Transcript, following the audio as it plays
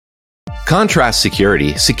Contrast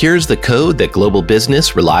Security secures the code that global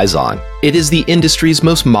business relies on. It is the industry's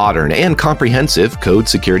most modern and comprehensive code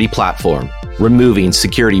security platform, removing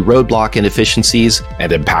security roadblock inefficiencies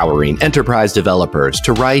and empowering enterprise developers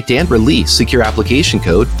to write and release secure application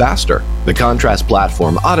code faster. The Contrast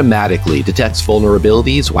platform automatically detects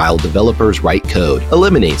vulnerabilities while developers write code,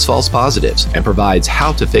 eliminates false positives, and provides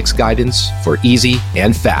how-to-fix guidance for easy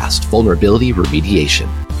and fast vulnerability remediation.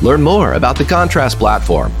 Learn more about the Contrast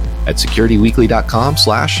platform at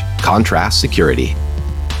securityweekly.com/contrast security.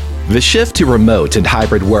 The shift to remote and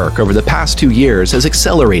hybrid work over the past 2 years has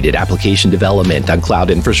accelerated application development on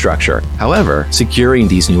cloud infrastructure. However, securing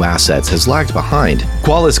these new assets has lagged behind.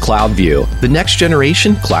 Qualys CloudView, the next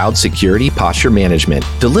generation cloud security posture management,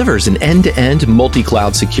 delivers an end-to-end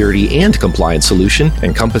multi-cloud security and compliance solution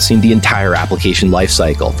encompassing the entire application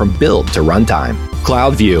lifecycle from build to runtime.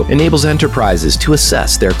 CloudView enables enterprises to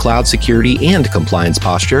assess their cloud security and compliance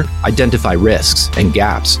posture, identify risks and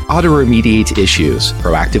gaps, auto-remediate issues,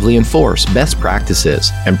 proactively enforce best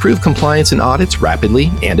practices, and prove compliance in audits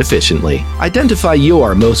rapidly and efficiently. Identify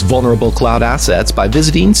your most vulnerable cloud assets by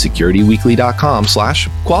visiting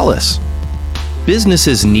securityweekly.com/Qualys.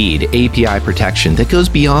 Businesses need API protection that goes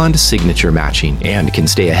beyond signature matching and can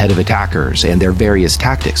stay ahead of attackers and their various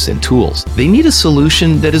tactics and tools. They need a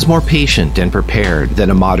solution that is more patient and prepared than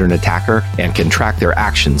a modern attacker and can track their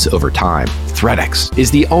actions over time. ThreatX is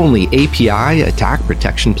the only API attack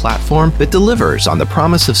protection platform that delivers on the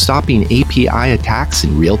promise of stopping API attacks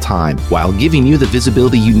in real time while giving you the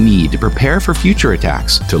visibility you need to prepare for future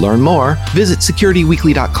attacks. To learn more, visit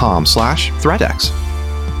securityweekly.com/ThreatX.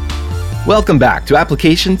 Welcome back to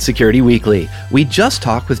Application Security Weekly. We just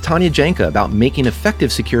talked with Tanya Janka about making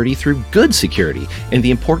effective security through good security and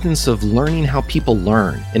the importance of learning how people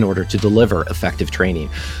learn in order to deliver effective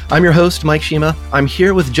training. I'm your host, Mike Shima. I'm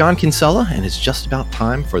here with John Kinsella, and it's just about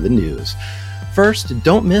time for the news. First,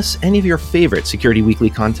 don't miss any of your favorite Security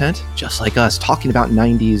Weekly content, just like us talking about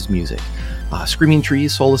 90s music. Screaming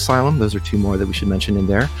Trees, Soul Asylum, those are two more that we should mention in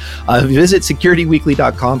there. Visit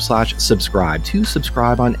securityweekly.com/subscribe to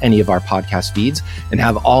subscribe on any of our podcast feeds and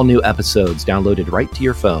have all new episodes downloaded right to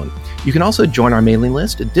your phone. You can also join our mailing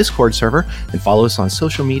list, a Discord server, and follow us on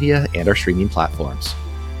social media and our streaming platforms.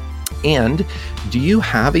 And do you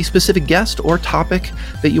have a specific guest or topic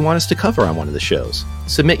that you want us to cover on one of the shows?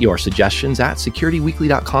 Submit your suggestions at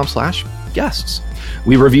securityweekly.com/guests.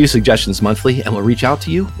 We review suggestions monthly and we'll reach out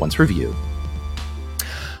to you once reviewed.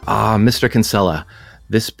 Mr. Kinsella,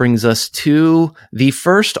 this brings us to the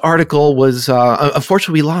first article was,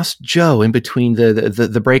 unfortunately, we lost Joe in between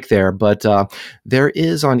the break there, but there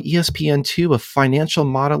is on ESPN2 a financial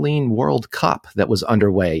modeling World Cup that was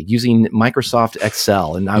underway using Microsoft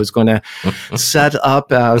Excel. And I was going to set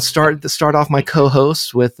up, start off my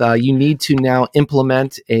co-hosts with, you need to now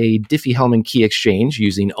implement a Diffie-Hellman key exchange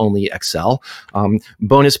using only Excel.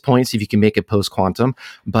 Bonus points if you can make it post-quantum,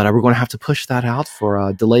 but we're going to have to push that out for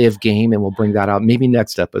a delay of game, and we'll bring that out maybe next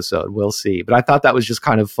episode. We'll see. But I thought that was just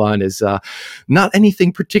kind of fun, is not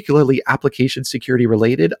anything particularly application security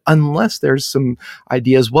related, unless there's some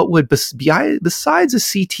ideas. What would, besides a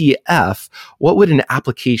CTF, what would an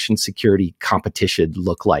application security competition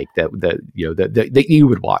look like that you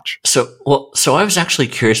would watch? So I was actually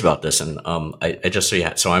curious about this, and I just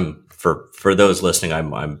so I'm for those listening,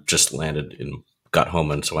 I'm just landed and got home,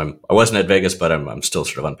 and so I wasn't at Vegas, but I'm still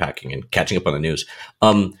sort of unpacking and catching up on the news.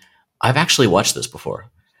 I've actually watched this before.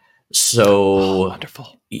 So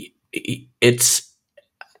wonderful.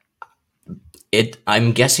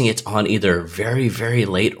 I'm guessing it's on either very, very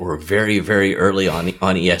late or very, very early on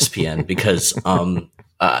ESPN because,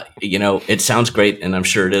 it sounds great and I'm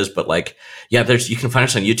sure it is, but you can find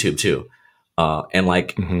us on YouTube too.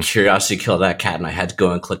 Curiosity killed that cat and I had to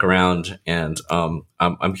go and click around, and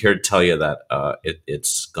I'm here to tell you that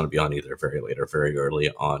it's going to be on either very late or very early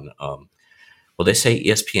on. Well, they say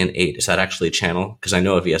ESPN 8. Is that actually a channel? Because I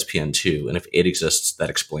know of ESPN 2, and if 8 exists, that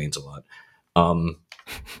explains a lot.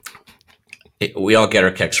 We all get our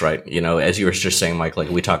kicks, right? As you were just saying, Mike,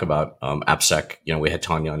 we talk about AppSec. We had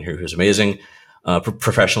Tanya on here who's amazing,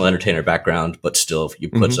 professional entertainer background, but still, if you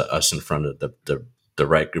put us in front of the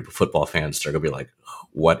right group of football fans, they're going to be like,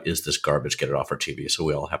 what is this garbage? Get it off our TV. So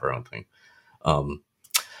we all have our own thing.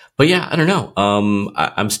 But yeah, I don't know.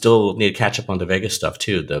 I'm still need to catch up on the Vegas stuff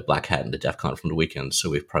too, the Black Hat and the DEF CON from the weekend. So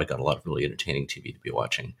we've probably got a lot of really entertaining TV to be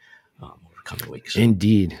watching over the coming weeks.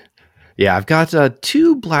 Indeed. Yeah, I've got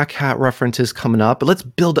two Black Hat references coming up, but let's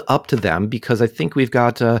build up to them because I think we've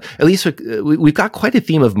got at least we've got quite a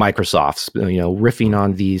theme of Microsoft's, riffing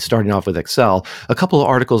on the starting off with Excel. A couple of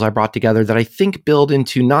articles I brought together that I think build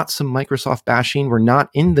into not some Microsoft bashing. We're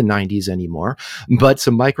not in the 90s anymore, but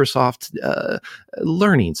some Microsoft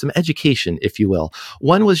learning, some education, if you will.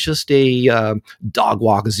 One was just a dog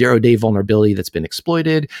walk 0-day vulnerability that's been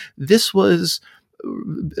exploited. This was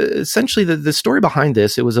essentially the story behind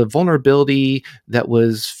this. It was a vulnerability that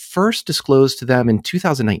was first disclosed to them in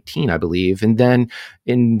 2019, I believe. And then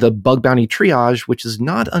in the bug bounty triage, which is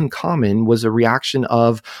not uncommon, was a reaction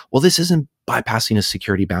of, well, this isn't bypassing a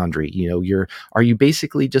security boundary. Are you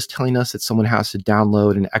basically just telling us that someone has to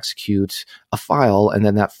download and execute a file, and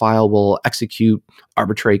then that file will execute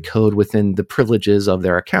arbitrary code within the privileges of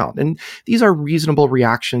their account? And these are reasonable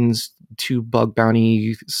reactions to bug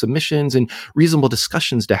bounty submissions and reasonable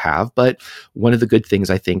discussions to have. But one of the good things,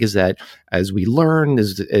 I think, is that as we learn,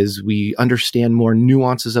 as we understand more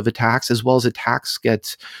nuances of attacks, as well as attacks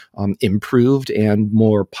get improved and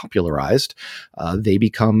more popularized,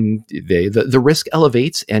 the risk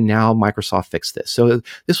elevates, and now Microsoft fixed this. So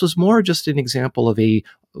this was more just an example of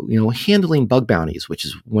handling bug bounties, which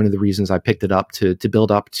is one of the reasons I picked it up to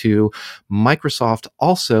build up to. Microsoft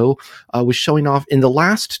also was showing off in the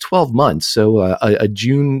last 12 months. So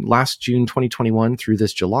last June 2021 through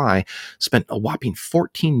this July, spent a whopping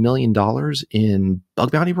 $14 million in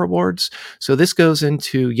bug bounty rewards. So this goes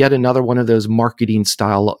into yet another one of those marketing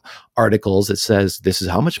style articles that says, this is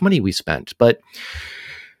how much money we spent. But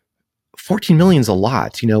 14 million is a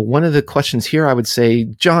lot. One of the questions here, I would say,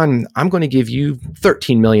 John, I'm going to give you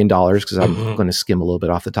 $13 million because I'm going to skim a little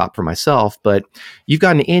bit off the top for myself, but you've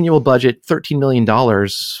got an annual budget, $13 million.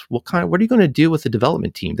 What are you going to do with the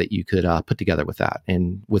development team that you could put together with that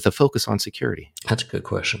and with a focus on security? That's a good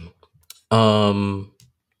question. Throw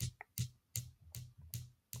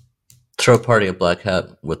a party at Black Hat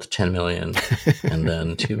with 10 million and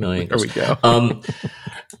then 2 million. There we go.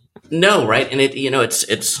 No, right. And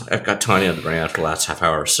it's, I've got Tanya on the brain after the last half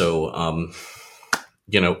hour. So,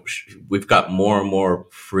 we've got more and more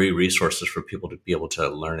free resources for people to be able to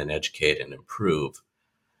learn and educate and improve.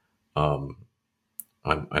 I'm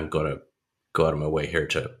going to go out of my way here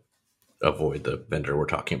to avoid the vendor we're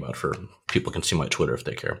talking about for people can see my Twitter if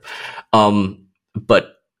they care.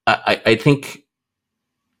 But I think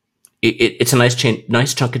it's a nice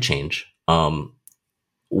chunk of change.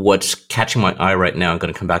 What's catching my eye right now, I'm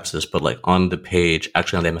going to come back to this, but like on the page,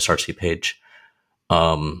 actually on the MSRC page,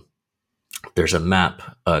 there's a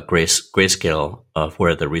map, grayscale of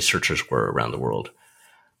where the researchers were around the world.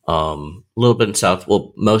 A little bit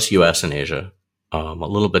in most US and Asia, a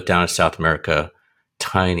little bit down in South America,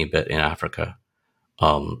 tiny bit in Africa.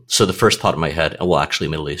 So the first thought in my head, actually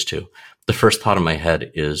Middle East too. The first thought in my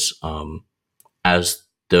head is, as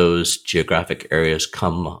those geographic areas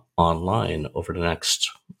come online over the next,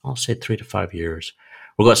 I'll say 3 to 5 years,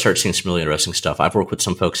 we're going to start seeing some really interesting stuff. I've worked with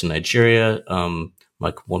some folks in Nigeria.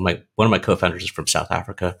 Like one of my co-founders is from South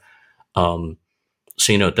Africa. So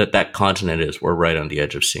that continent we're right on the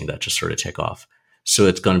edge of seeing that just sort of take off. So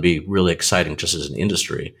it's going to be really exciting just as an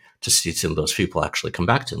industry to see some of those people actually come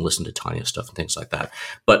back to and listen to Tanya stuff and things like that.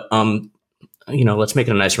 But, let's make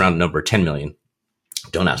it a nice round number, 10 million.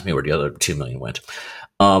 Don't ask me where the other 2 million went.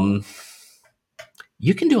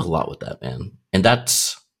 You can do a lot with that, man. And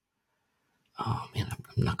that's, I'm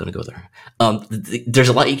not going to go there. There's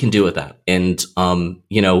a lot you can do with that. And,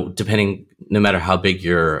 depending, no matter how big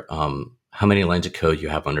your, how many lines of code you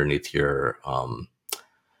have underneath your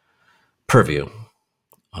purview,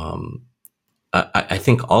 I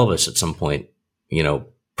think all of us at some point,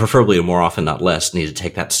 preferably more often, not less, need to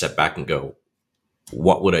take that step back and go,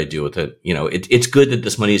 what would I do with it? It's good that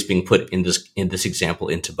this money is being put in this example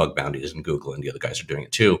into bug bounties, and Google and the other guys are doing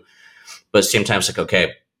it too. But at the same time, it's like,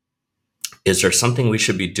 okay, is there something we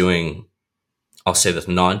should be doing? I'll say that's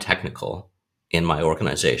non-technical in my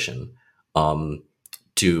organization.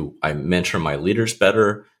 Do I mentor my leaders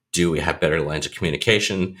better? Do we have better lines of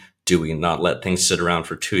communication? Do we not let things sit around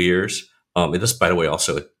for 2 years? And this, by the way,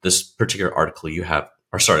 also this particular article you have,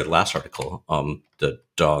 or sorry, the last article, the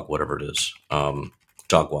dog, whatever it is,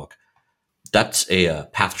 dog walk. That's a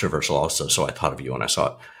path traversal also. So I thought of you when I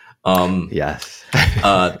saw it. Yes.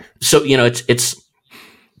 So, it's,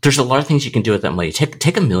 there's a lot of things you can do with that money. Take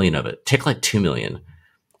 $1 million of it, take like 2 million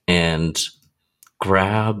and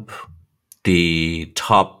grab the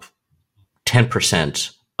top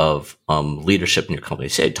 10% of leadership in your company,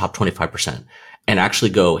 say top 25%, and actually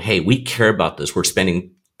go, hey, we care about this. We're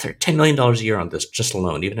spending $10 million a year on this just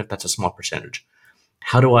alone, even if that's a small percentage.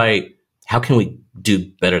 How can we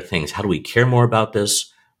do better things? How do we care more about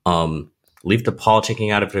this? Leave the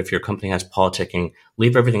politicking out of it. If your company has politicking,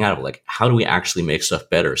 leave everything out of it. Like, how do we actually make stuff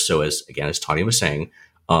better? So as Tanya was saying,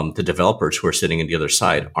 the developers who are sitting in the other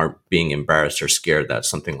side aren't being embarrassed or scared that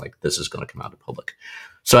something like this is going to come out in public.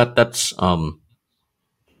 So that's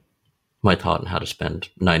my thought on how to spend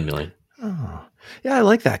 $9 million. Oh, yeah, I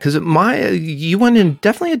like that because you went in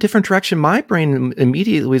definitely a different direction. My brain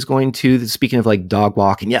immediately was going to, speaking of like dog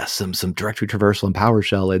walk, and yes, some directory traversal and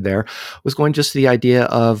PowerShell in there, was going just to the idea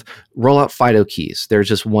of roll out FIDO keys. There's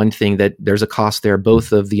just one thing that there's a cost there,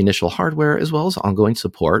 both of the initial hardware as well as ongoing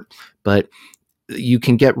support, but you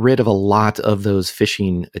can get rid of a lot of those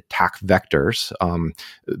phishing attack vectors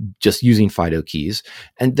just using FIDO keys.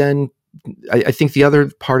 And then I think the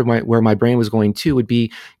other part of where my brain was going to would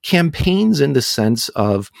be campaigns in the sense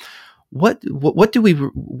of what do we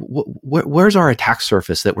where's our attack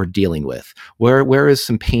surface that we're dealing with? Where is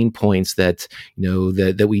some pain points that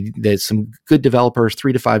that some good developers,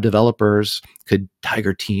 3 to 5 developers could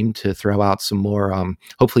tiger team to throw out some more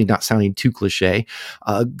hopefully not sounding too cliche,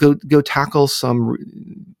 go tackle some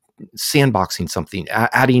sandboxing something,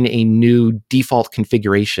 adding a new default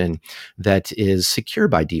configuration that is secure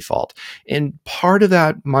by default. And part of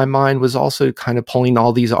that, my mind was also kind of pulling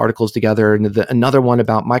all these articles together. And another one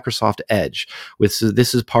about Microsoft Edge,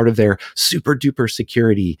 this is part of their super duper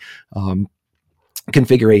security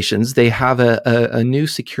configurations. They have a new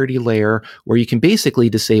security layer where you can basically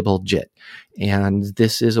disable JIT. And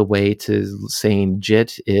this is a way to saying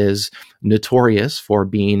JIT is notorious for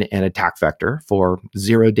being an attack vector for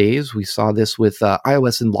 0 days. We saw this with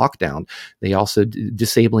iOS in lockdown. They also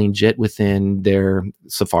disabling JIT within their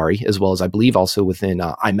Safari, as well as I believe also within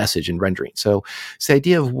iMessage and rendering. So it's the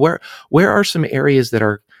idea of where are some areas that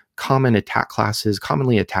are common attack classes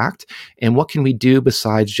commonly attacked, and what can we do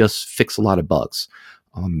besides just fix a lot of bugs?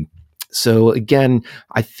 So again,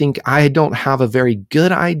 I think I don't have a very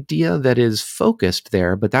good idea that is focused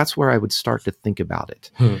there, but that's where I would start to think about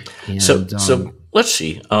it. And, so let's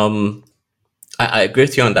see. I agree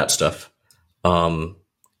with you on that stuff. And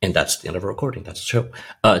that's the end of our recording. That's the show.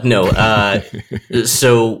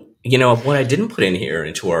 So, what I didn't put in here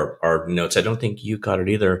into our notes, I don't think you got it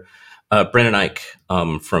either. Brendan Eich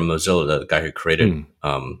from Mozilla, the guy who created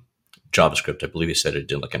JavaScript, I believe he said it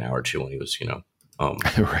did like an hour or two when he was,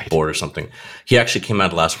 right. bored or something. He actually came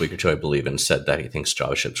out last week or two, I believe, and said that he thinks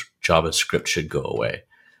JavaScript should go away.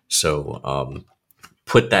 So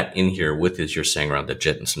put that in here with, as you're saying, around the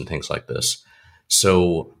JIT and some things like this.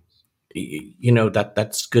 So,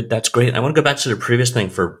 that's good. That's great. I want to go back to the previous thing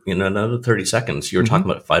for another 30 seconds. You were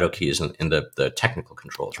talking about FIDO keys and the technical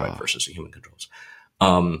controls, right, versus the human controls.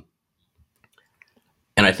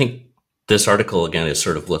 And I think this article, again, is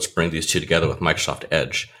sort of, let's bring these two together with Microsoft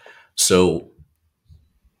Edge. So,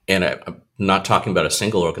 and I'm not talking about a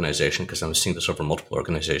single organization because I'm seeing this over multiple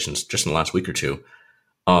organizations just in the last week or two.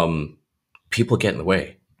 People get in the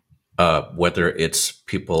way, whether it's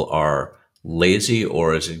people are lazy,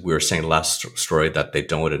 or as we were saying last story, that they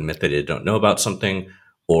don't admit that they don't know about something,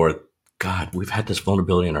 or God, we've had this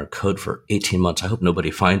vulnerability in our code for 18 months. I hope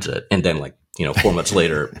nobody finds it. And then 4 months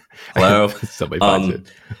later, hello, somebody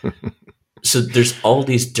finds it. So there's all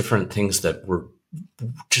these different things that we're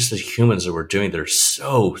just as humans that we're doing that are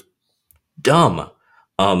so dumb.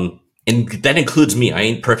 And that includes me. I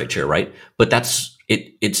ain't perfect here, right? But that's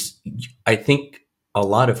it. I think a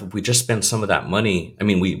lot of, if we just spend some of that money, I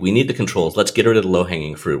mean, we need the controls. Let's get rid of the low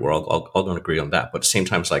hanging fruit. We're all going to agree on that. But at the same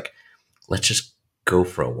time, it's like, let's just go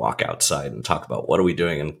for a walk outside and talk about what are we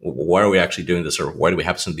doing and why are we actually doing this, or why do we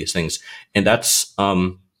have some of these things? And that's,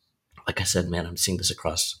 like I said, man, I'm seeing this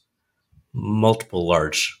across multiple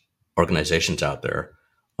large organizations out there.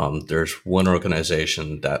 There's one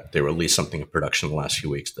organization that they released something in production in the last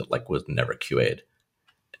few weeks that was never QA'd.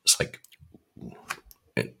 It's like,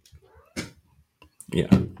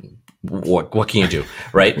 what can you do,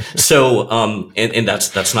 right? So, and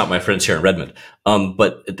that's not my friends here in Redmond.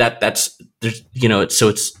 But that's there's so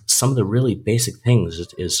it's some of the really basic things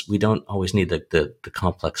is we don't always need the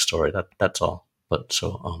complex story. That's all. But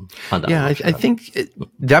so on that. Yeah, I think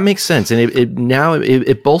that makes sense, and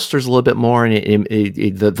it bolsters a little bit more, and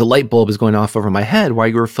the light bulb is going off over my head while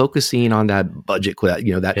you were focusing on that budget,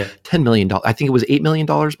 that $10 million. I think it was $8 million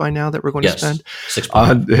by now that we're going to spend. 6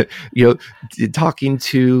 talking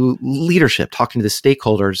to leadership, talking to the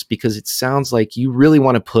stakeholders, because it sounds like you really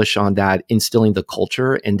want to push on that, instilling the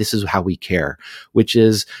culture, and this is how we care, which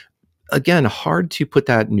is again, hard to put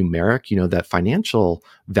that numeric, that financial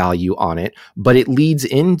value on it, but it leads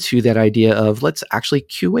into that idea of let's actually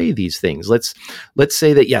QA these things. Let's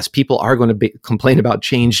say that yes, people are going to complain about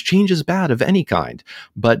change. Change is bad of any kind,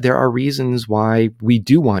 but there are reasons why we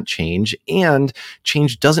do want change, and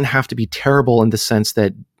change doesn't have to be terrible in the sense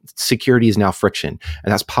that security is now friction.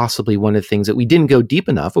 And that's possibly one of the things that we didn't go deep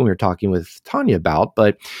enough when we were talking with Tanya about.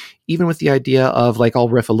 But even with the idea of, like, I'll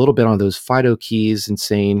riff a little bit on those FIDO keys and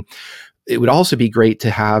saying, it would also be great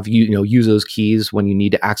to have use those keys when you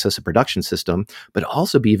need to access a production system, but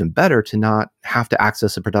also be even better to not have to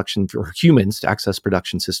access a production for humans to access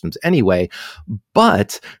production systems anyway.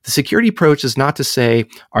 But the security approach is not to say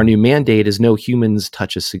our new mandate is no humans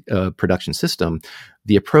touch a production system.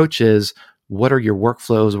 The approach is, what are your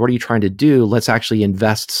workflows? What are you trying to do? Let's actually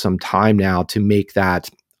invest some time now to make that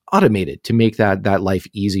automated, to make that life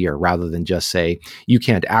easier, rather than just say, you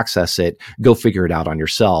can't access it, go figure it out on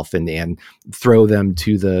yourself, and throw them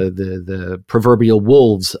to the proverbial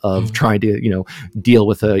wolves of trying to, deal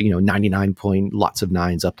with 99 point lots of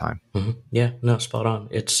nines uptime. Yeah, no, spot on.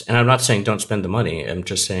 And I'm not saying don't spend the money. I'm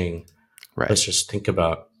just saying, let's just think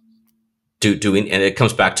about doing, and it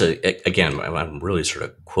comes back to, again, I'm really sort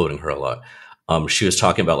of quoting her a lot. She was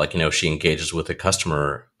talking about, like, she engages with a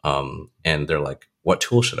customer, and they're like, what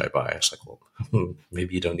tool should I buy? I was like, well,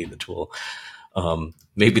 maybe you don't need the tool.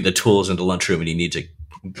 Maybe the tool is in the lunchroom and you need to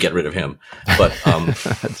get rid of him. But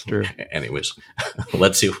that's true. Anyways,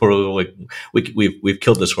 let's see where we've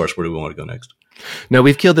killed this horse. Where do we want to go next? No,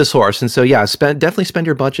 we've killed this horse. And so, yeah, definitely spend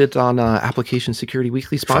your budget on Application Security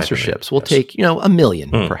Weekly sponsorships. We'll take, $1 million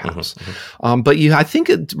perhaps. But I think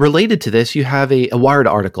related to this, you have a Wired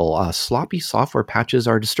article, sloppy software patches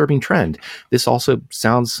are a disturbing trend. This also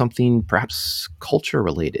sounds something perhaps culture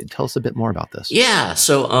related. Tell us a bit more about this. Yeah.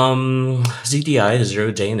 So ZDI, the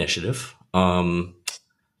Zero Day Initiative,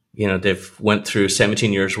 they've went through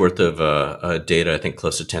 17 years worth of data, I think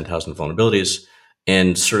close to 10,000 vulnerabilities,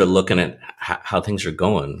 and sort of looking at how things are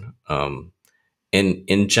going.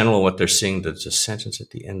 In general, what they're seeing, there's a sentence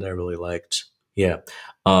at the end I really liked. Yeah.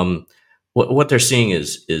 What they're seeing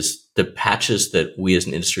is the patches that we as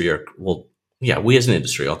an industry we as an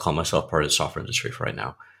industry, I'll call myself part of the software industry for right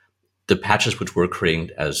now. The patches which we're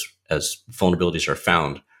creating as vulnerabilities are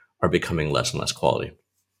found are becoming less and less quality.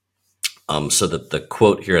 So that the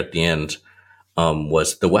quote here at the end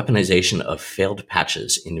was, the weaponization of failed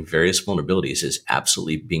patches in various vulnerabilities is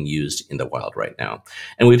absolutely being used in the wild right now.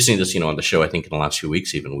 And we've seen this, on the show, I think in the last few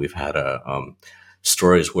weeks, even we've had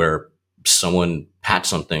stories where someone patched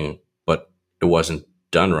something, but it wasn't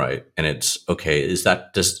done right. And it's okay. Is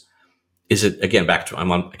it again, back to,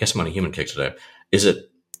 I guess I'm on a human kick today.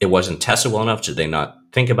 It wasn't tested well enough? Did they not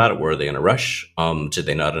think about it? Were they in a rush? Did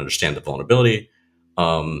they not understand the vulnerability?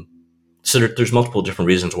 So there's multiple different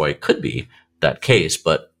reasons why it could be that case,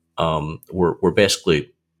 but we're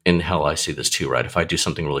basically in hell. I see this too, right? If I do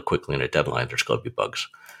something really quickly in a deadline, there's going to be bugs.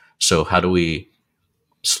 So how do we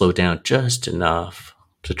slow down just enough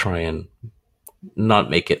to try and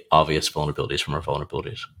not make it obvious vulnerabilities from our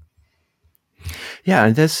vulnerabilities? Yeah,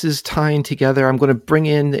 and this is tying together. I'm going to bring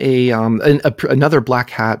in another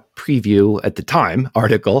Black Hat preview at the time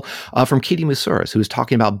article from Katie Moussouris, who was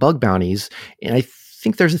talking about bug bounties, and I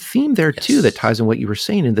think there's a theme there too that ties in what you were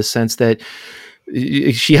saying, in the sense that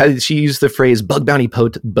she used the phrase bug bounty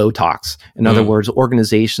Botox. In other words,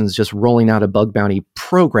 organizations just rolling out a bug bounty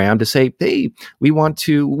program to say, hey, we want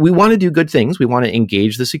to do good things. We want to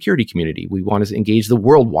engage the security community. We want to engage the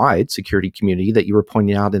worldwide security community that you were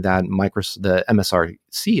pointing out in that the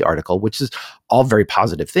MSRC article, which is all very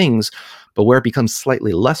positive things. But where it becomes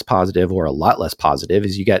slightly less positive, or a lot less positive,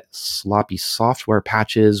 is you get sloppy software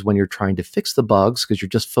patches when you're trying to fix the bugs because you're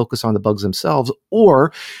just focused on the bugs themselves,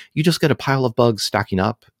 or you just get a pile of bugs stacking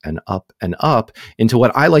up and up and up into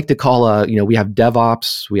what I like to call we have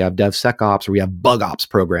DevOps, we have DevSecOps, or we have bug ops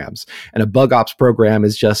programs. And a bug ops program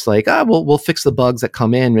is just like, we'll fix the bugs that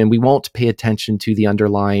come in, and we won't pay attention to the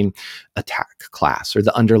underlying attack class or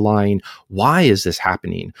the underlying why is this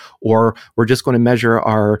happening, or we're just going to measure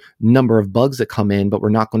our number of bugs that come in, but we're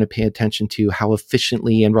not going to pay attention to how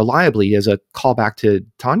efficiently and reliably, as a callback to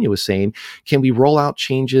Tanya was saying, can we roll out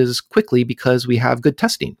changes quickly because we have good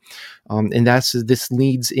testing. And this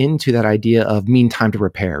leads into that idea of mean time to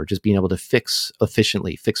repair, just being able to fix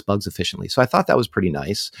bugs efficiently. So I thought that was pretty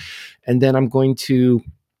nice. And then I'm going to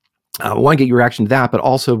I want to get your reaction to that, but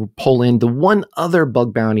also pull in the one other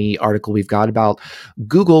bug bounty article we've got about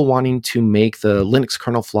Google wanting to make the Linux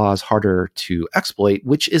kernel flaws harder to exploit,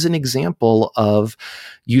 which is an example of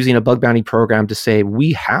using a bug bounty program to say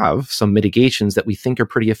we have some mitigations that we think are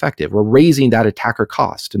pretty effective. We're raising that attacker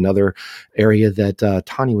cost, another area that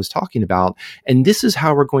Tanya was talking about. And this is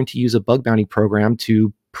how we're going to use a bug bounty program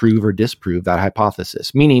to prove or disprove that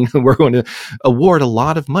hypothesis, meaning we're going to award a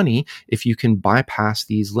lot of money if you can bypass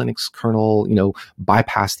these Linux kernel,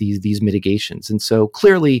 bypass these mitigations. And so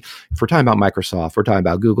clearly, if we're talking about Microsoft, we're talking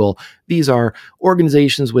about Google, these are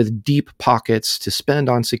organizations with deep pockets to spend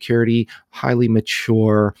on security, highly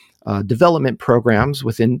mature development programs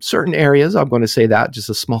within certain areas. I'm going to say that, just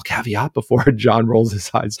a small caveat before John rolls his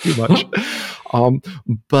eyes too much.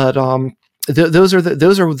 Those are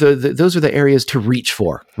the areas to reach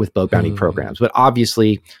for with bug bounty programs. But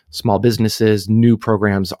obviously, small businesses, new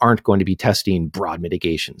programs aren't going to be testing broad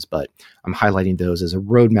mitigations. But I'm highlighting those as a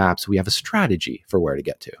roadmap, so we have a strategy for where to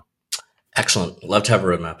get to. Excellent. Love to have a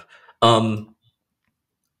roadmap.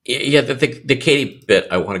 The Katie bit,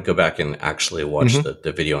 I want to go back and actually watch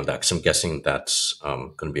the video on that, because I'm guessing that's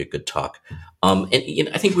going to be a good talk. And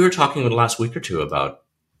I think we were talking in the last week or two about,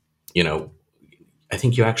 I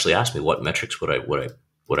think you actually asked me what metrics would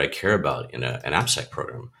I care about in an AppSec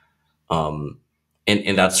program,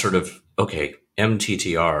 and that's sort of okay.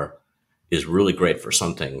 MTTR is really great for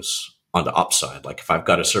some things on the ops side. Like if I've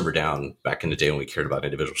got a server down, back in the day when we cared about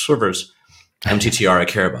individual servers, MTTR I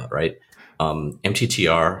care about, right?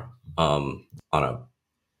 MTTR on a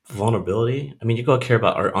vulnerability. I mean, you go care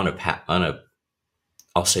about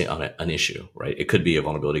I'll say on an issue, right? It could be a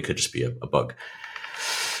vulnerability, it could just be a bug.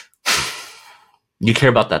 You care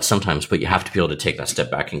about that sometimes, but you have to be able to take that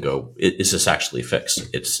step back and go, is this actually fixed?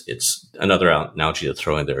 It's another analogy to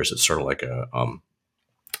throw in there is it's sort of like a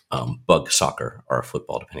bug soccer or a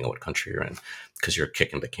football, depending on what country you're in, because you're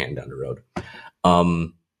kicking the can down the road.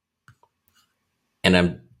 And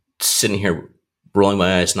I'm sitting here rolling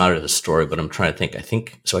my eyes, not at the story, but I'm trying to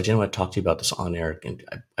think. So I didn't want to talk to you about this on air. And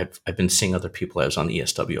I've been seeing other people. I was on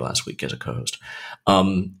ESW last week as a co-host.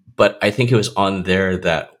 But I think it was on there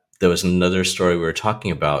that there was another story we were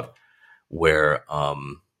talking about where I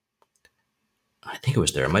think it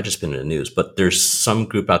was there. It might have just been in the news, but there's some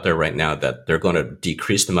group out there right now that they're going to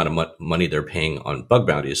decrease the amount of money they're paying on bug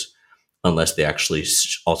bounties unless they actually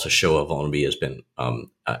also show a vulnerability has been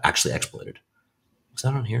actually exploited. Is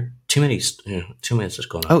that on here? 2 minutes. 2 minutes is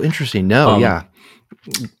going on. Oh, interesting. No, yeah.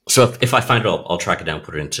 So if I find it, I'll track it down,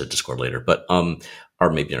 put it into Discord later, but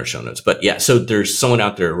or maybe in our show notes. But yeah, so there's someone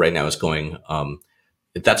out there right now is going.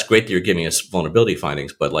 That's great that you're giving us vulnerability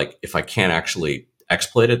findings, but like if I can't actually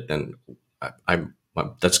exploit it, then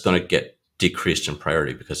that's going to get decreased in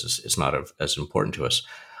priority because it's not as important to us.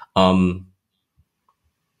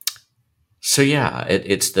 So yeah,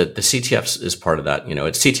 it's the CTF is part of that.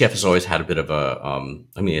 CTF has always had a bit of a,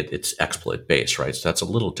 it's exploit based, right? So that's a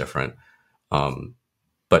little different.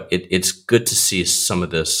 But it's good to see some of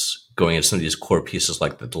this going into some of these core pieces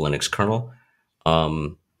like the Linux kernel.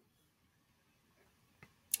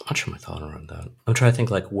 Not sure my thought around that. I'm trying to think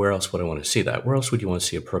like where else would I want to see that? Where else would you want to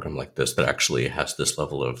see a program like this that actually has this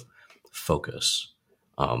level of focus?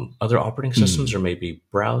 Other operating systems or maybe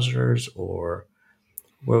browsers, or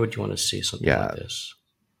where would you want to see something like this?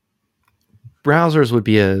 Browsers would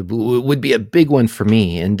be a big one for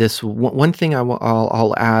me. And this one thing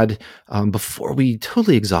I'll add before we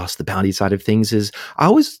totally exhaust the bounty side of things is I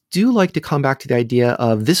always do like to come back to the idea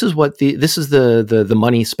of this is the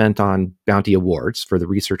money spent on bounty awards for the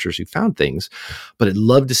researchers who found things. But I'd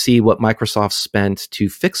love to see what Microsoft spent to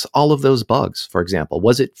fix all of those bugs. For example,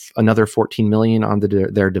 was it another 14 million on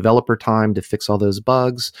their developer time to fix all those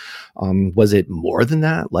bugs? Was it more than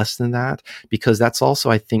that, less than that? Because that's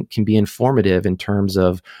also, I think, can be informative in terms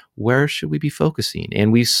of where should we be focusing.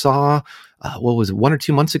 And we saw, 1 or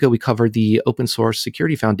 2 months ago, we covered the Open Source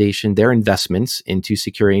Security Foundation, their investments into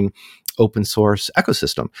securing open source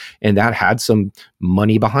ecosystem, and that had some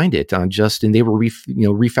money behind it. And they were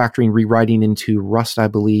refactoring, rewriting into Rust, I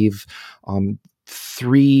believe,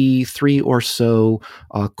 three or so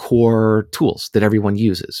core tools that everyone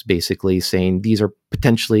uses, basically saying these are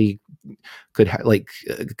potentially could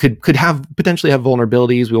potentially have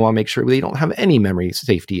vulnerabilities. We want to make sure they don't have any memory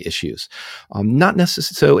safety issues. Not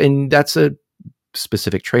necessarily so, and that's a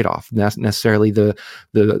specific trade-off, not necessarily the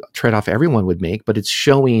trade-off everyone would make, but it's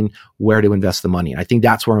showing where to invest the money. I think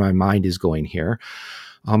that's where my mind is going here.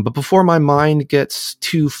 But before my mind gets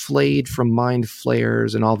too flayed from mind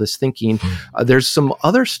flares and all this thinking, there's some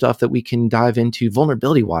other stuff that we can dive into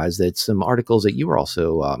vulnerability-wise. That's some articles that you were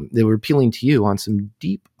also they were appealing to you on some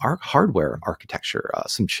deep hardware architecture,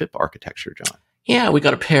 some chip architecture, John. Yeah, we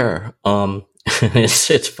got a pair.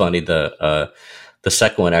 It's funny. The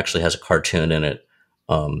second one actually has a cartoon in it.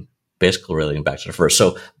 Basically relating back to the first.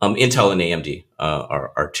 So Intel and AMD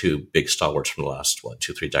are two big stalwarts from the last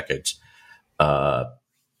 2-3 decades.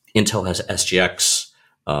 Intel has SGX.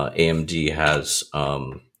 AMD has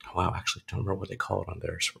actually don't remember what they call it on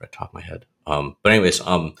there. It's right off the top of my head. But anyways,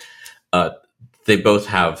 they both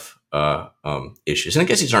have issues, and I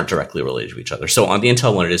guess these aren't directly related to each other. So on the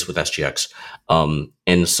Intel one, it is with SGX,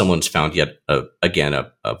 and someone's found yet again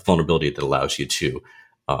a vulnerability that allows you to.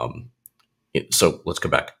 So let's go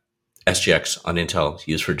back. SGX on Intel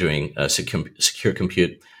used for doing secure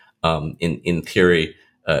compute. In theory,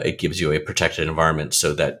 it gives you a protected environment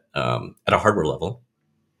so that at a hardware level,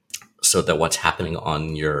 so that what's happening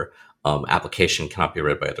on your application cannot be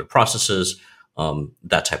read by other processes,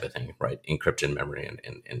 that type of thing, right? Encrypted memory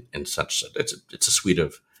and such. It's a suite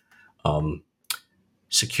of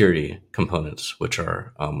security components, which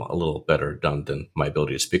are a little better done than my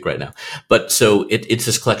ability to speak right now. But so it's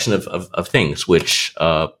this collection of things which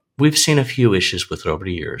we've seen a few issues with it over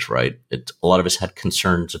the years, right? A lot of us had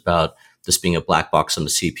concerns about this being a black box on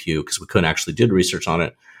the CPU because we couldn't actually do the research on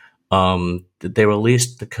it. They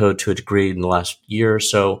released the code to a degree in the last year or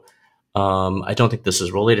so. I don't think this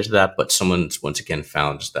is related to that, but someone's once again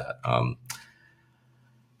found that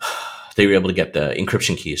they were able to get the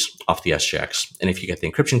encryption keys off the SGX. And if you get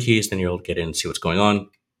the encryption keys, then you're able to get in and see what's going on.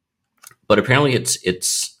 But apparently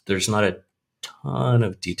there's not a ton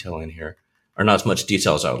of detail in here, or not as much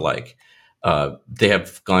detail as I would like. They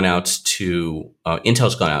have gone out to,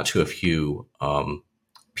 Intel's gone out to a few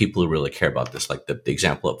people who really care about this. Like the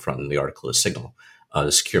example up front in the article is Signal,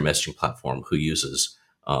 the secure messaging platform who uses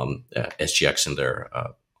SGX in their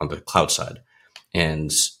on the cloud side.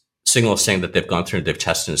 And Signal is saying that they've gone through and they've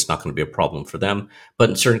tested and it's not going to be a problem for them. But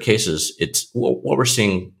in certain cases, it's what we're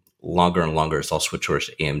seeing longer and longer, as I'll switch over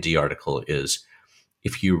to AMD article, is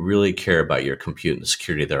if you really care about your compute and the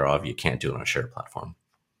security thereof, you can't do it on a shared platform.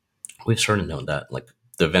 We've sort of known that. Like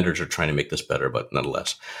the vendors are trying to make this better, but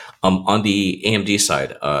nonetheless. On the AMD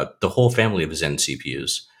side, the whole family of Zen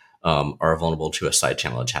CPUs are vulnerable to a side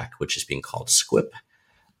channel attack, which is being called SQUIP,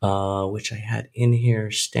 which I had in here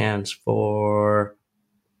stands for...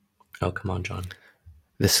 Oh, come on, John.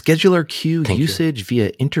 The scheduler queue usage via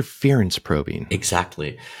interference probing.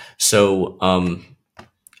 Exactly. So,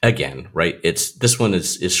 again, right, this one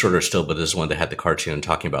is shorter still, but this is one that had the cartoon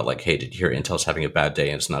talking about like, hey, did you hear Intel's having a bad day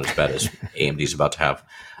and it's not as bad as AMD's about to have?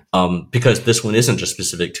 Because this one isn't just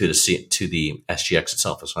specific to the SGX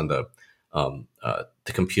itself. It's on the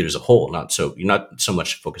compute as a whole. You're not so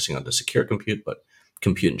much focusing on the secure compute, but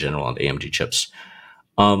compute in general on the AMD chips.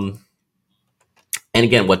 And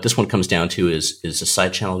again, what this one comes down to is a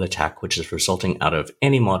side channel attack, which is resulting out of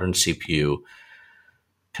any modern CPU.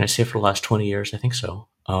 Can I say for the last 20 years? I think so.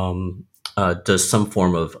 Does some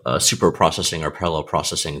form of super processing or parallel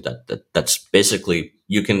processing that's basically,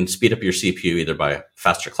 you can speed up your CPU either by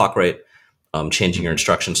faster clock rate, changing your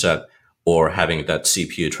instruction set, or having that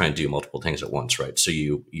CPU try and do multiple things at once, right? So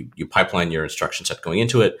you pipeline your instruction set going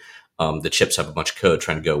into it. The chips have a bunch of code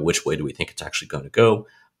trying to go, which way do we think it's actually going to go?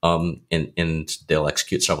 And they'll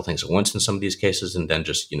execute several things at once in some of these cases, and then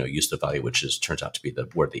just, use the value, which turns out to be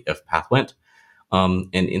where the if path went.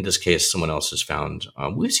 And in this case, someone else has found,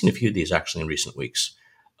 we've seen a few of these actually in recent weeks,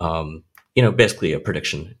 basically a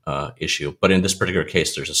prediction issue. But in this particular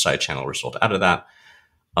case, there's a side channel result out of that.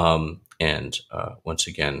 And once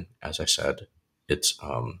again, as I said, it's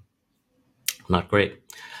not great.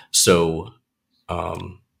 So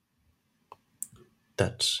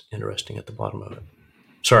that's interesting at the bottom of it.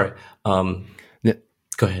 Sorry.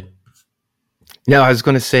 Go ahead. No, I was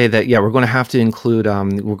going to say that, we're going to have to include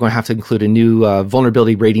a new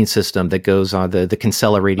vulnerability rating system that goes on the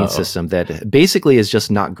Kinsella rating system that basically is just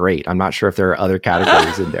not great. I'm not sure if there are other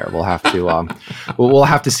categories in there. We'll have to we'll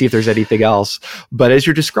have to see if there's anything else. But as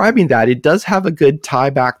you're describing that, it does have a good tie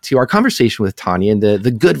back to our conversation with Tanya and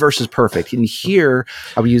the good versus perfect. And here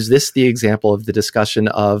I would use the example of the discussion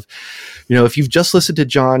of, if you've just listened to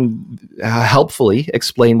John helpfully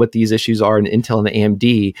explain what these issues are in Intel and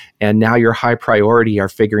AMD, and now your high priority are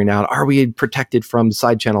figuring out, are we protected from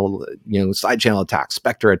side channel attacks,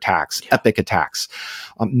 Spectre attacks, Epic attacks?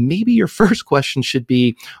 Maybe your first question should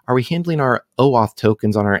be, are we handling our OAuth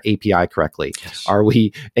tokens on our API correctly? Yes. Are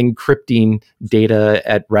we encrypting data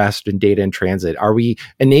at rest and data in transit? Are we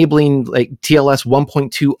enabling like TLS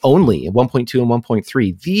 1.2 only, 1.2 and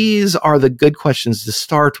 1.3? These are the good questions to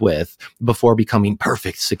start with before becoming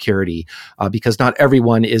perfect security, because not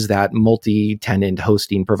everyone is that multi-tenant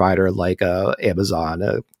hosting provider like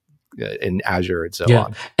Amazon and Azure and so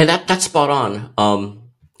on. And that's spot on.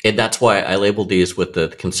 And that's why I labeled these with the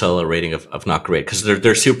Kinsella rating of not great, because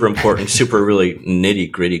they're super important, super really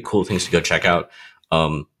nitty gritty, cool things to go check out.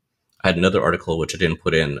 I had another article which I didn't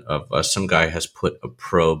put in of some guy has put a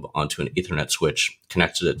probe onto an Ethernet switch,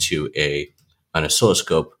 connected it to an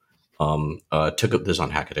oscilloscope. Took up this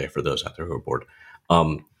on Hackaday for those out there who are bored.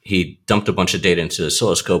 He dumped a bunch of data into the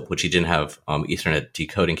oscilloscope, which he didn't have Ethernet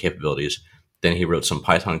decoding capabilities. Then he wrote some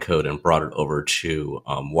Python code and brought it over to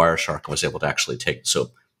Wireshark and was able to actually take, so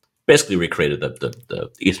basically recreated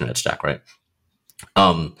the Ethernet stack, right?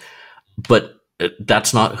 But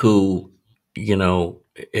that's not who,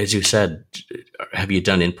 as you said, have you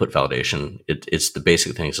done input validation? It's the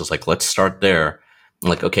basic things. It's like, let's start there. I'm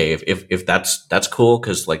like, okay, if that's cool,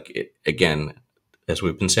 because again, as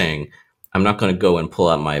we've been saying, I'm not going to go and pull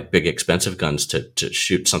out my big expensive guns to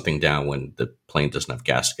shoot something down when the plane doesn't have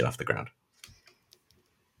gas to get off the ground.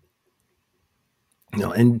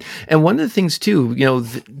 And one of the things too,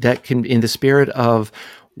 that can, in the spirit of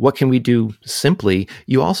what can we do simply,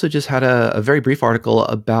 you also just had a very brief article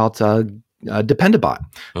about Dependabot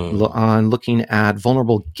on looking at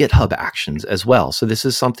vulnerable GitHub actions as well. So this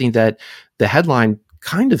is something that the headline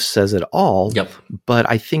kind of says it all, but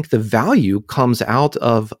I think the value comes out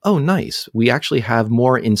of, oh, nice. We actually have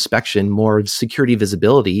more inspection, more security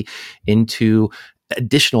visibility into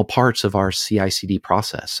additional parts of our CI/CD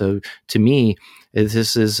process. So to me,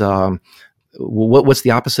 this is what's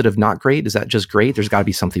the opposite of not great? Is that just great? There's got to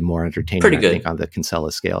be something more entertaining. Pretty good. I think on the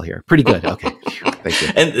Kinsella scale here. Pretty good. Okay, thank you.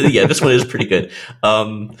 And this one is pretty good.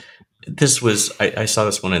 This was I saw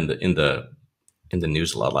this one in the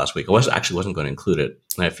news a lot last week. I wasn't going to include it,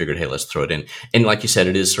 and I figured, hey, let's throw it in. And like you said,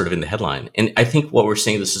 it is sort of in the headline. And I think what we're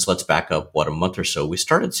seeing, this is, let's back up a month or so. We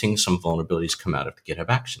started seeing some vulnerabilities come out of the GitHub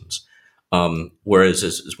Actions. Whereas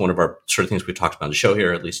is one of our sort of things we talked about on the show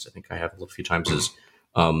here, at least I think I have a few times, is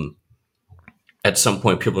at some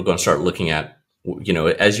point people are going to start looking at,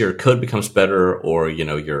 as your code becomes better, or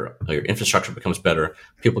your infrastructure becomes better,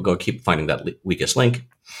 people go keep finding that weakest link,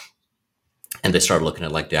 and they start looking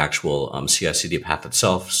at like the actual CI/CD path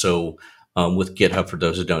itself. So with GitHub, for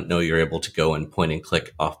those who don't know, you're able to go and point and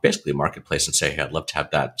click off basically a marketplace and say, hey, I'd love to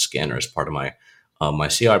have that scanner as part of my my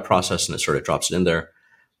CI process, and it sort of drops it in there.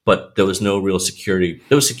 But there was no real security.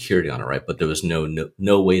 There was security on it, right? But there was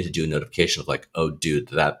no way to do a notification of like, oh, dude,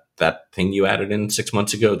 that thing you added in 6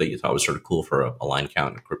 months ago that you thought was sort of cool for a line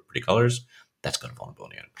count and pretty colors, that's got a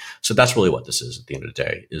vulnerability in it. So that's really what this is at the end of the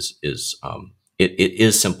day. It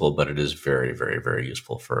is simple, but it is very, very, very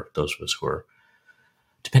useful for those of us who are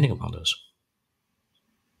depending upon those.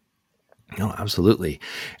 No, absolutely.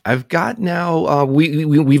 I've got now,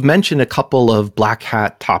 we've mentioned a couple of black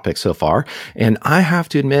hat topics so far, and I have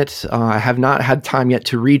to admit, I have not had time yet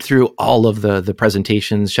to read through all of the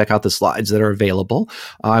presentations, check out the slides that are available.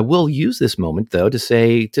 I will use this moment, though, to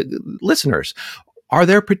say to listeners, are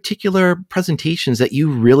there particular presentations that you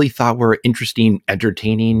really thought were interesting,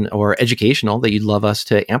 entertaining, or educational that you'd love us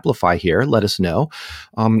to amplify here? Let us know.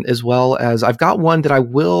 As well as I've got one that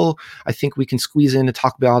I think we can squeeze in to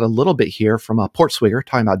talk about a little bit here from Portswigger,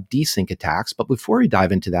 talking about desync attacks. But before we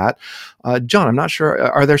dive into that, John, I'm not sure,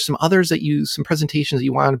 are there some others some presentations that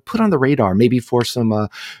you want to put on the radar, maybe for some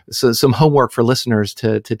homework for listeners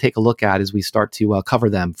to take a look at as we start to cover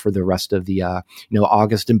them for the rest of the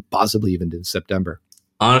August and possibly even in September?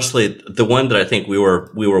 Honestly, the one that I think we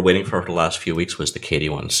were waiting for the last few weeks was the Katie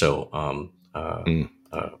one. So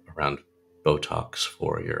around Botox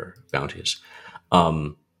for your bounties.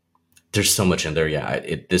 There's so much in there. Yeah,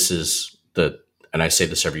 and I say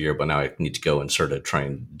this every year, but now I need to go and sort of try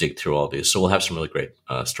and dig through all these. So we'll have some really great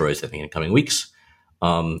stories, I think, in the coming weeks.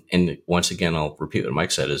 And once again, I'll repeat what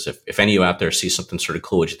Mike said, is if any of you out there see something sort of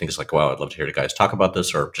cool, which you think is like, wow, I'd love to hear you guys talk about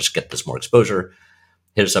this, or just get this more exposure,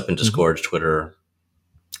 hit us up in Discord, Twitter,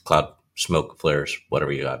 Cloud Smoke, Flares,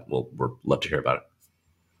 whatever you got. We'd love to hear about it.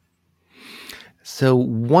 So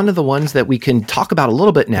one of the ones that we can talk about a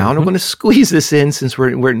little bit now, and I'm going to squeeze this in since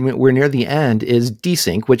we're near the end, is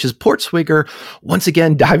Desync, which is Portswigger once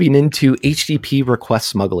again diving into HTTP request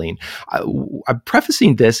smuggling. I'm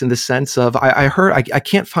prefacing this in the sense of I heard, I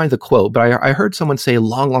can't find the quote, but I heard someone say a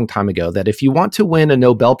long time ago that if you want to win a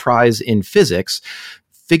Nobel Prize in physics,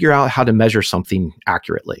 figure out how to measure something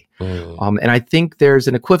accurately. And I think there's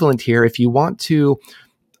an equivalent here. If you want to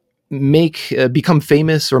become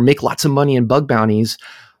famous or make lots of money in bug bounties,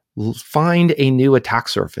 find a new attack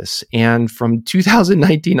surface. And from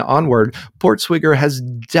 2019 onward, Portswigger has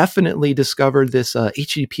definitely discovered this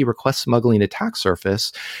HTTP request smuggling attack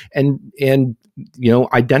surface, and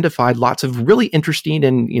identified lots of really interesting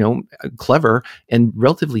and clever and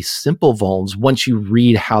relatively simple vulns once you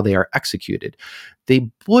read how they are executed. They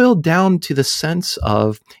boil down to the sense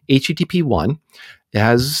of HTTP1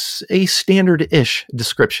 has a standard-ish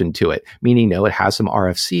description to it, meaning, it has some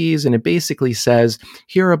RFCs, and it basically says,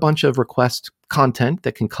 here are a bunch of request content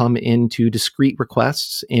that can come into discrete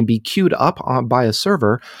requests and be queued up by a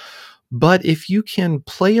server. But if you can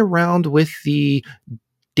play around with the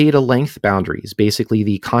data length boundaries, basically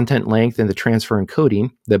the content length and the transfer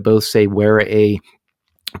encoding that both say where a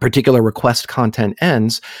particular request content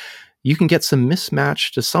ends, you can get some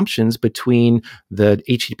mismatched assumptions between the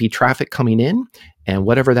HTTP traffic coming in and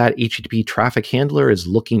whatever that HTTP traffic handler is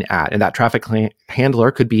looking at. And that traffic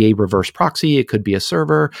handler could be a reverse proxy, it could be a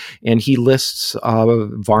server, and he lists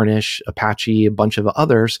Varnish, Apache, a bunch of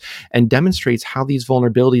others, and demonstrates how these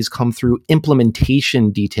vulnerabilities come through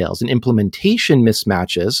implementation details and implementation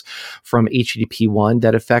mismatches from HTTP1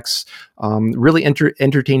 that affects really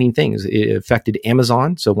entertaining things. It affected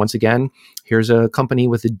Amazon. So once again, here's a company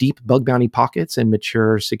with a deep bug bounty pockets and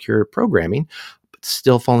mature secure programming,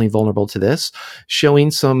 still falling vulnerable to this,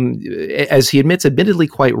 showing some, as he admits, admittedly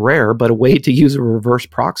quite rare, but a way to use a reverse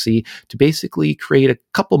proxy to basically create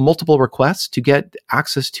multiple requests to get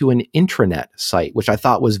access to an intranet site, which I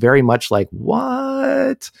thought was very much like,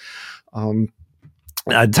 what?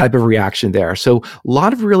 Type of reaction there. So a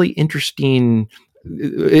lot of really interesting.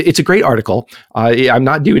 It's a great article. I'm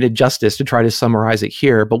not doing it justice to try to summarize it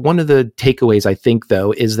here, but one of the takeaways, I think,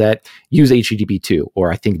 though, is that use HTTP2,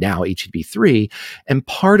 or I think now HTTP3. And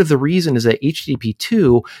part of the reason is that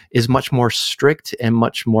HTTP2 is much more strict and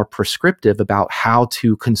much more prescriptive about how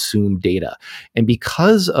to consume data. And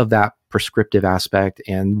because of that prescriptive aspect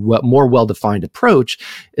and what more well-defined approach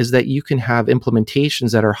is that you can have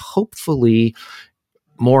implementations that are hopefully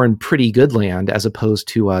more in pretty good land as opposed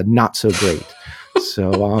to not so great.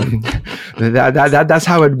 So that's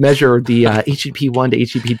how I'd measure the HTTP1 to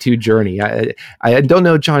HTTP2 journey. I don't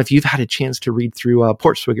know, John, if you've had a chance to read through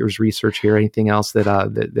Portswigger's research here. Anything else that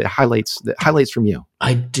highlights from you?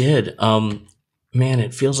 I did. Man,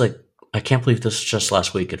 it feels like I can't believe this was just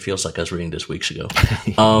last week. It feels like I was reading this weeks ago.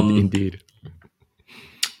 Indeed.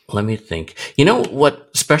 Let me think. You know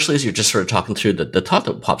what? Especially as you're just sort of talking through the thought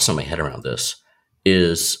that pops in my head around this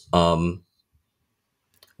is.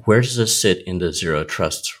 Where does this sit in the zero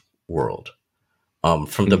trust world?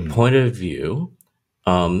 From the point of view,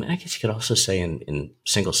 I guess you could also say in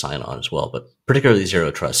single sign-on as well, but particularly zero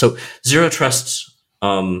trust. So zero trusts,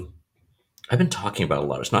 I've been talking about a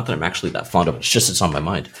lot. It's not that I'm actually that fond of it. It's just it's on my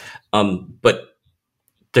mind. But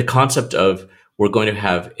the concept of we're going to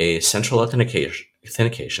have a central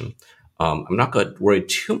authentication. I'm not going to worry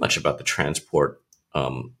too much about the transport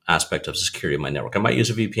aspect of security of my network. I might use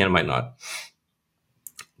a VPN, I might not.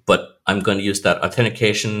 But I'm going to use that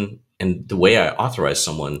authentication and the way I authorize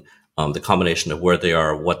someone, the combination of where they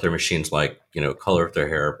are, what their machine's like, color of their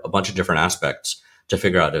hair, a bunch of different aspects to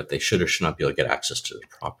figure out if they should or should not be able to get access to the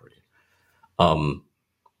property.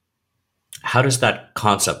 How does that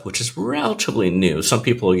concept, which is relatively new, some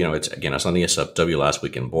people, I was on the ESFW last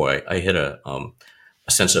week, and boy, I hit a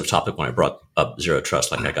sensitive topic when I brought up zero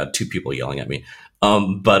trust. Like I got two people yelling at me.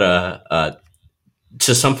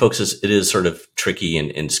 To some folks, it is sort of tricky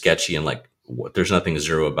and sketchy and like there's nothing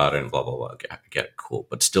zero about it and blah, blah, blah. I get it, cool.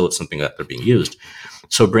 But still, it's something that they're being used.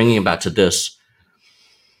 So bringing it back to this,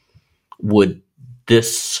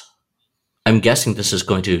 I'm guessing this is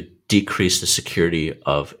going to decrease the security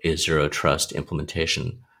of a zero trust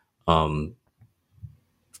implementation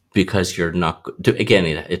because you're not, again,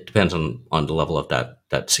 it depends on the level of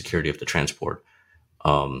that security of the transport.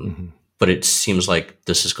 But it seems like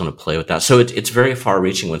this is going to play with that. So it's very far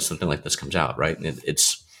reaching when something like this comes out, right? And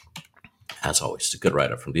it's, as always, it's a good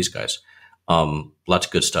write-up from these guys. Lots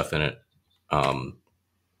of good stuff in it.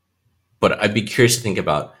 But I'd be curious to think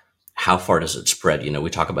about how far does it spread? We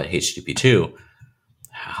talk about HTTP2.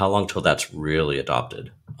 How long till that's really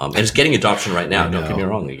adopted? And it's getting adoption right now. Don't get me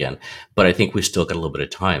wrong again. But I think we still got a little bit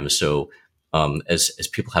of time. So as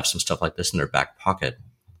people have some stuff like this in their back pocket,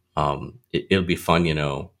 it'll be fun,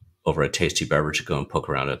 over a tasty beverage to go and poke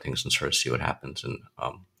around at things and sort of see what happens. And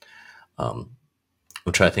I'm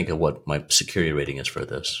trying to think of what my security rating is for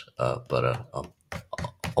this, but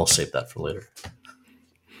I'll save that for later.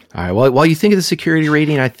 All right. Well, while you think of the security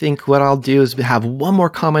rating, I think what I'll do is have one more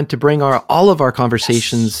comment to bring all of our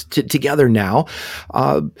conversations together now.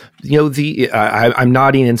 I'm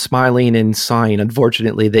nodding and smiling and sighing,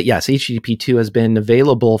 unfortunately, that yes, HTTP2 has been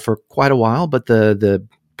available for quite a while, but the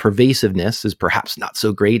pervasiveness is perhaps not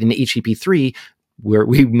so great. In HTTP3, where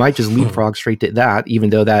we might just leapfrog straight to that,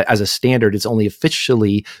 even though that as a standard, it's only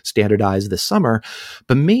officially standardized this summer.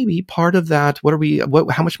 But maybe part of that,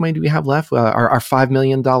 how much money do we have left? Our $5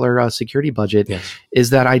 million security budget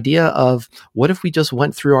is that idea of what if we just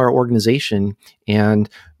went through our organization and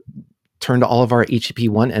turned all of our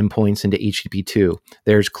HTTP1 endpoints into HTTP2.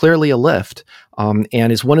 There's clearly a lift. And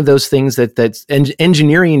it's one of those things that's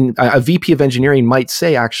engineering, a VP of engineering might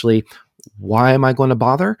say, actually, why am I going to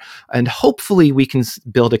bother? And hopefully we can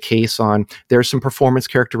build a case on there's some performance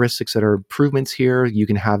characteristics that are improvements here. You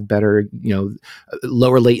can have better,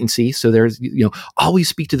 lower latency. So there's, always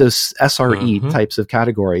speak to those SRE types of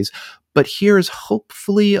categories. But here's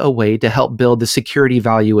hopefully a way to help build the security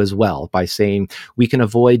value as well by saying we can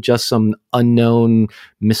avoid just some unknown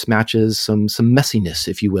mismatches, some messiness,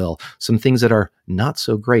 if you will, some things that are not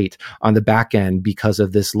so great on the back end because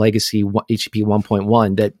of this legacy HTTP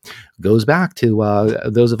 1.1 that goes back to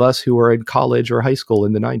those of us who were in college or high school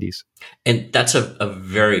in the 90s. And that's a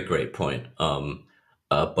very great point.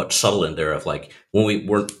 But subtle in there of like when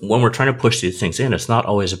we're trying to push these things in, it's not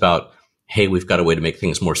always about, hey, we've got a way to make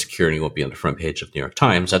things more secure and you won't be on the front page of New York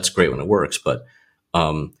Times. That's great when it works, but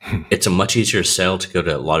it's a much easier sell to go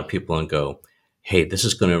to a lot of people and go, hey, this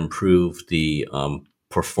is going to improve the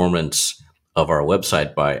performance of our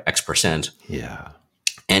website by X%. Yeah.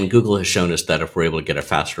 And Google has shown us that if we're able to get a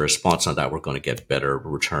faster response on that, we're going to get better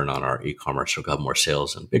return on our e-commerce. We'll have more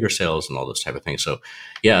sales and bigger sales and all those type of things. So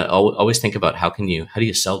yeah, always think about how do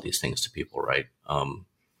you sell these things to people, right?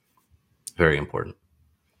 Very important.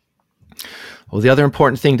 Well, the other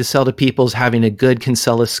important thing to sell to people is having a good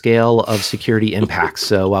Kinsella scale of security impacts.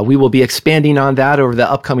 So we will be expanding on that over the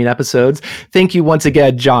upcoming episodes. Thank you once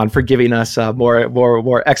again, John, for giving us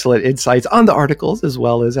more excellent insights on the articles as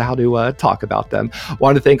well as how to talk about them. I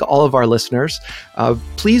want to thank all of our listeners.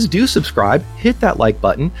 Please do subscribe, hit that like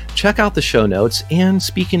button, check out the show notes. And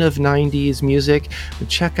speaking of 90s music,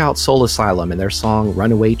 check out Soul Asylum and their song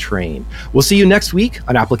Runaway Train. We'll see you next week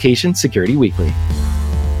on Application Security Weekly.